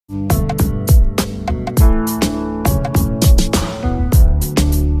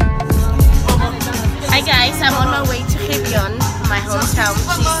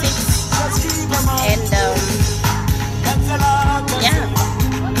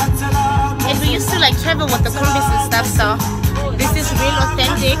travel with the combis and stuff, so this is real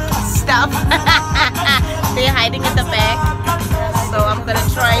authentic stuff. They're hiding at the back, so I'm gonna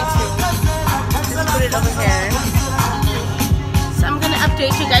try to just put it over here. So I'm gonna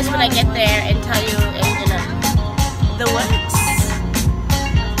update you guys when I get there and tell you, the works.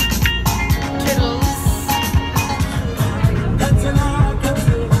 Toodles.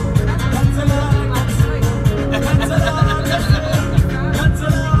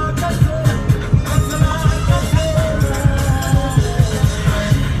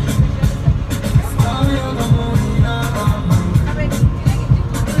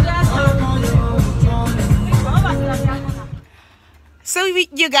 So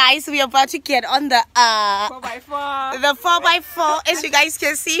you guys, we are about to get on the 4x4. The 4x4, as you guys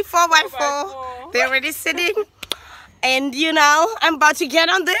can see, 4x4. They're already sitting, and I'm about to get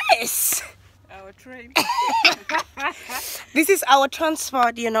on this. Our train. This is our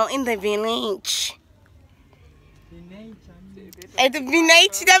transport, in the village. At the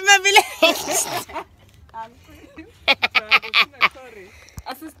village,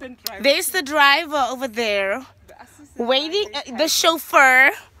 Assistant driver. There's the driver over there. Waiting, the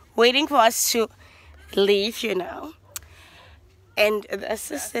chauffeur waiting for us to leave, and the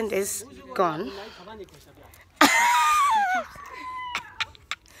assistant is gone.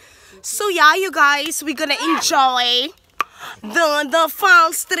 So yeah, you guys, we're gonna enjoy the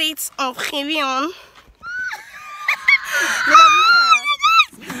foul streets of Gibeon.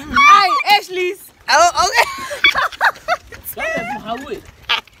 Hi, Ashley's. Oh, okay.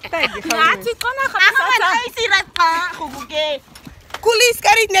 Okay,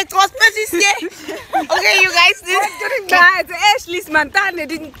 you guys, this Ashley's mantane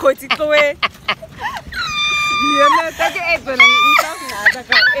didn't quit it away.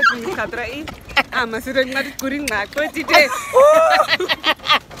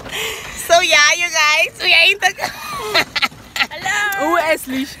 So yeah, you guys, we are in the Hello. Oh,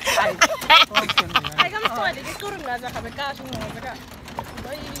 Ashley.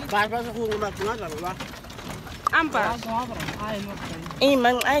 Drop my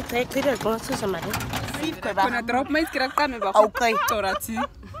okay.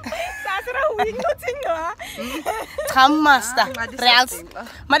 Come, master. Rails.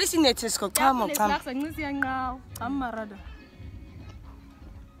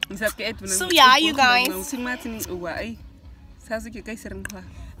 So yeah, you guys.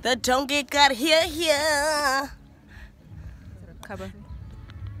 The donkey got here.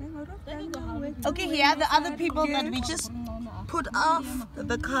 Okay, here the other people that we just put off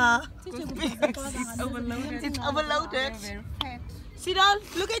the car. It's overloaded. It's overloaded. Sit down.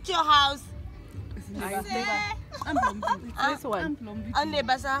 Look at your house. This one.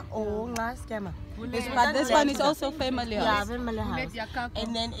 But this one is also family house. Yeah, family house.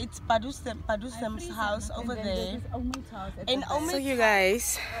 And then it's Padustem's house over there. And so you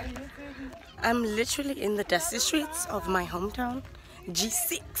guys, I'm literally in the dusty streets of my hometown,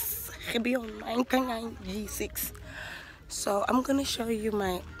 G6, Gibeon 999 G6. So I'm gonna show you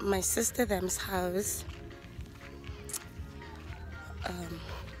my sister them's house.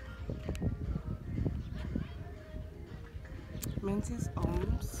 Menzies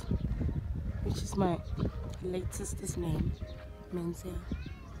Arms, which is my late sister's name, Menzies.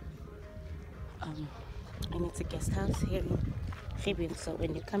 And it's a guest house here in Gibeon. So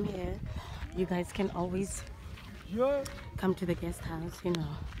when you come here, you guys can always come to the guest house,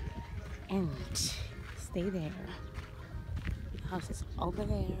 and stay there. The house is over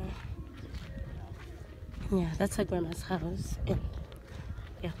there. Yeah, that's her grandma's house, and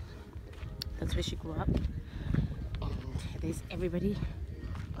yeah, that's where she grew up. And there's everybody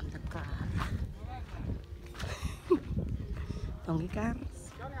on the car. Donkey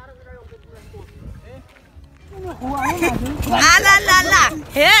cars. La.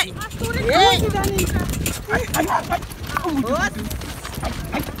 Hey.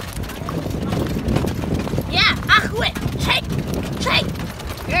 Yeah, shake.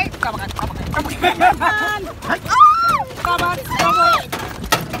 Hey, come on.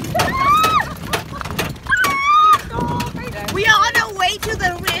 We are on our way to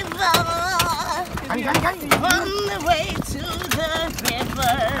the river. On the way to the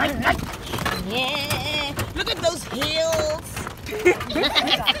river. Yeah. Look at those hills.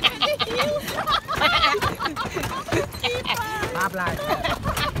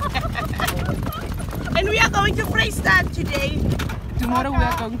 And we are going to Freestad today. Tomorrow we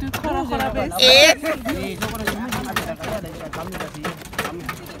are going to Korokora.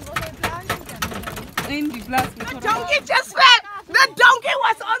 The donkey just fell. The donkey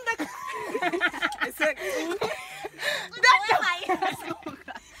was on the.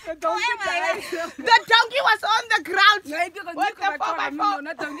 The donkey was on the ground. What the 4x4?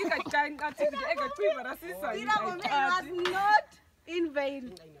 It was not in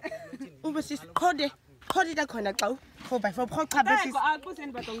vain. Khodi da khona xa 4x4 pho cha bese.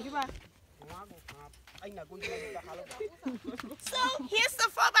 So here's the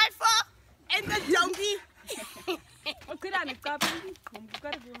 4x4 and the donkey.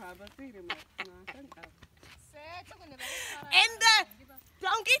 And the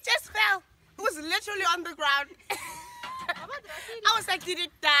donkey just fell. It was literally on the ground. I was like, did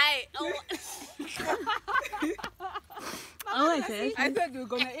it die? Oh, okay. I thought you were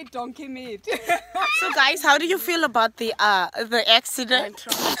gonna eat donkey meat. So guys, how do you feel about the accident?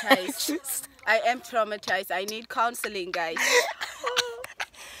 I'm traumatized. I am traumatized. I need counseling, guys.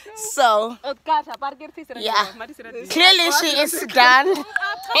 So yeah, clearly she is done.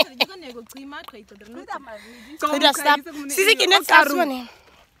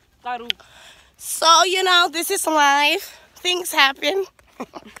 So you know, this is life. Things happen.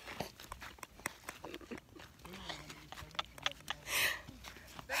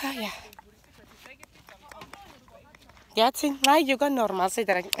 Yeah. That's it. Now you got normal. Say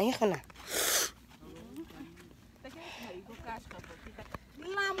that.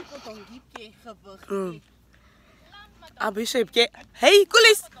 Abuse ke. Hey,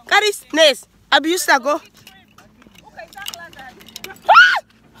 kulis, karis, nes. Abuse go.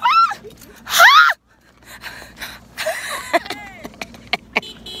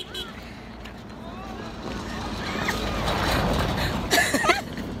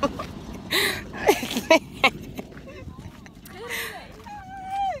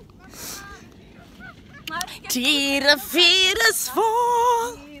 Tira virus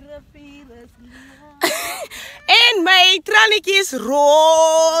vol. En my trannetjies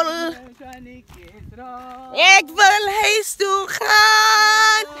rol. Ek wil huis toe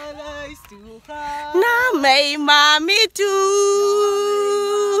gaan. Na my mami toe.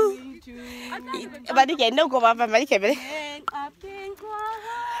 Wat jy nou kom op my kebel.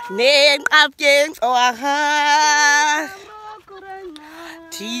 Neng apking oha.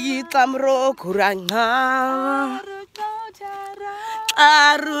 Titamro kuranga.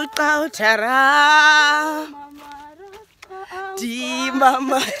 Arut kau cara. Di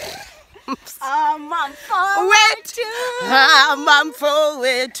mama. I'm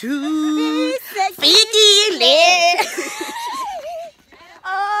forward to Fikile.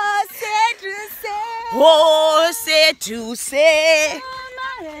 Oh, say to say.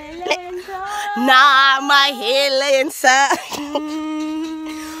 Na my Helensa.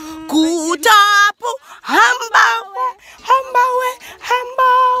 Kutapu hambawe.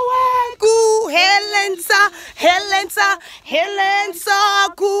 Ku Helensa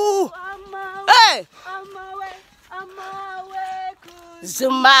ku. Hey!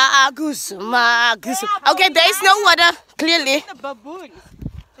 Zumagu. Okay, there is no water, clearly. The baboons.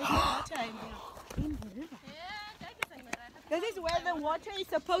 This is where the water is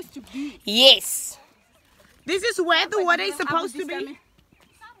supposed to be. Yes. This is where the water is supposed to be.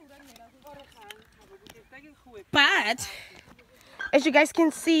 But as you guys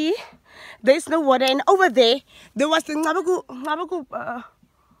can see, there's no water, and over there was the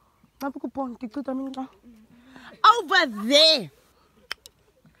over there,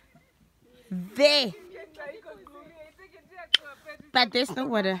 but there's no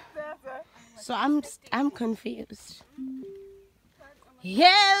water, so I'm confused.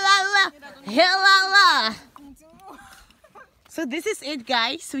 Helala. So this is it,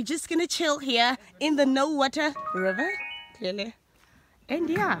 guys. We're just gonna chill here in the no water river, clearly, and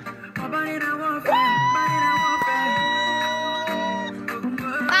yeah.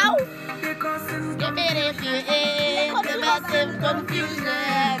 Ow!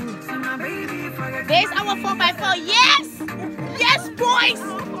 Confusion. There's our 4x4. Yes, boys.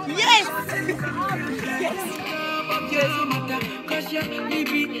 Yes.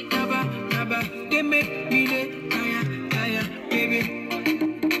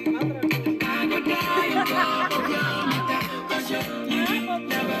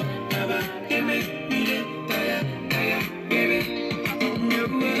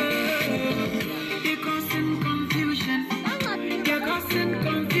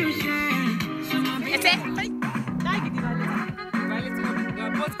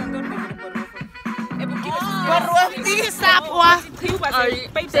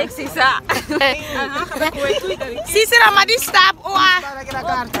 Stop.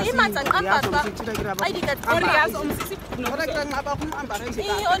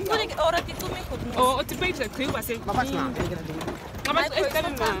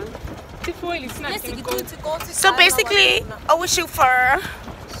 So basically, our chauffeur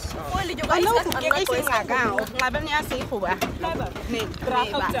jullie juga is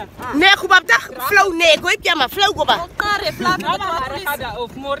Nee, goed op dag. Flow, nee, ik weet ja maar flow op.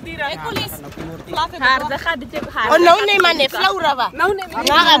 Oh, no, nee, maar nee, flow rava. No, nee, maar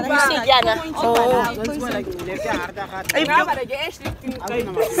Maar ik zie Jana. Oh.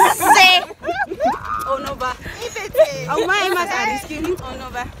 Say. Oh no ba. Oh my mas aris killing. Oh no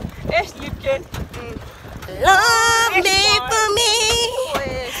ba. Love me for me.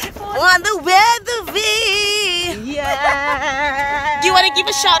 On the weather be. Yeah. Do you want to give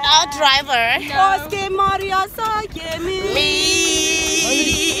a shout out, driver? Oske Maria sa me.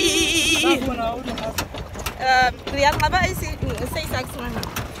 Riyad nga ba say sax man.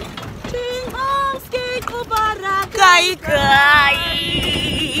 Ting oske kubara Kai kai.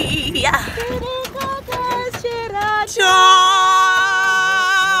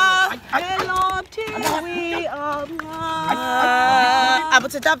 Hello till we are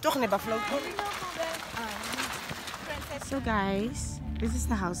But het toch niet buffalo. So guys, this is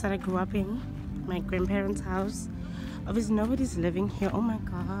the house that I grew up in, my grandparents' house. Obviously nobody's living here. Oh my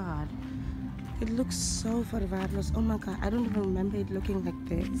god, it looks so verwaarloosd. Oh my god, I don't even remember it looking like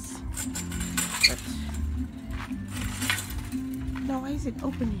this. But no, why is it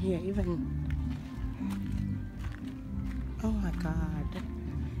open here even? Oh my god,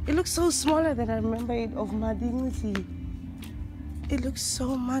 it looks so smaller than I remember it of my dignity. It looks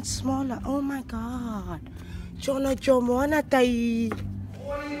so much smaller. Oh my god. Jono Jomona Tai.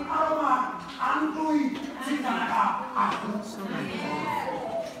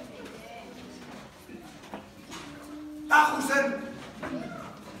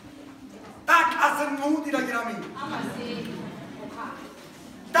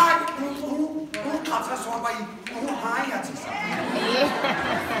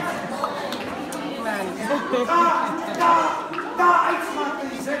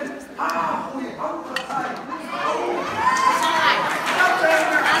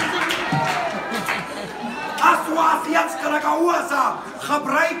 Jetzt kan ik oorzaak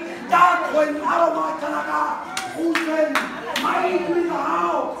gebruik daar gewoon allemaal kan ik oefenen. Maar ik wil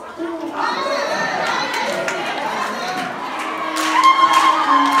nou.